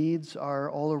 The needs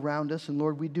are all around us. And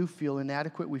Lord, we do feel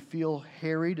inadequate. We feel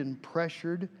harried and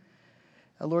pressured.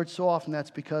 And Lord, so often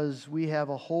that's because we have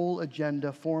a whole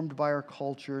agenda formed by our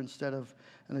culture instead of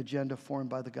an agenda formed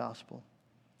by the gospel.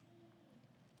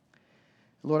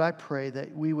 Lord, I pray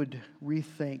that we would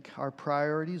rethink our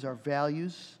priorities, our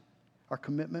values, our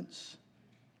commitments.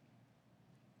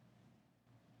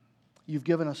 You've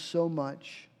given us so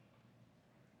much.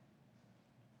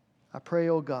 I pray,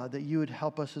 oh God, that you would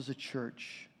help us as a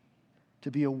church to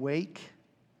be awake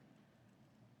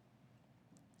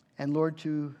and, Lord,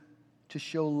 to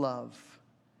show love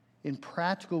in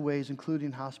practical ways,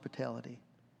 including hospitality.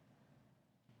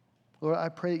 Lord, I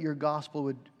pray that your gospel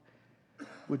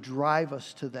would drive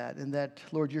us to that and that,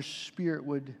 Lord, your Spirit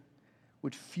would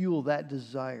fuel that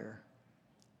desire.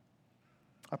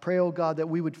 I pray, oh God, that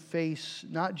we would face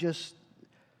not just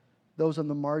those on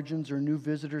the margins or new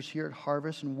visitors here at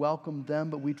Harvest and welcome them,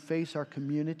 but we'd face our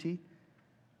community.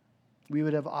 We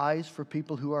would have eyes for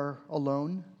people who are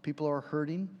alone, people who are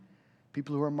hurting,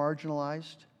 people who are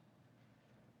marginalized,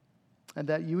 and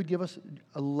that you would give us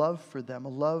a love for them, a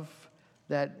love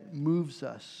that moves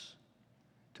us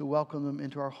to welcome them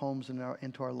into our homes and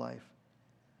into our life.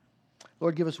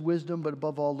 Lord, give us wisdom, but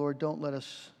above all, Lord, don't let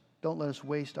us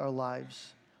waste our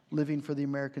lives living for the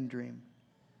American dream.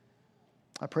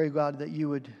 I pray, God, that you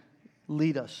would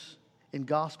lead us in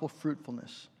gospel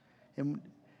fruitfulness and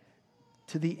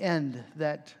to the end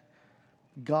that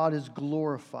God is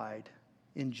glorified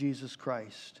in Jesus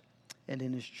Christ and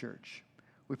in his church.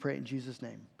 We pray in Jesus'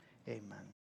 name. Amen.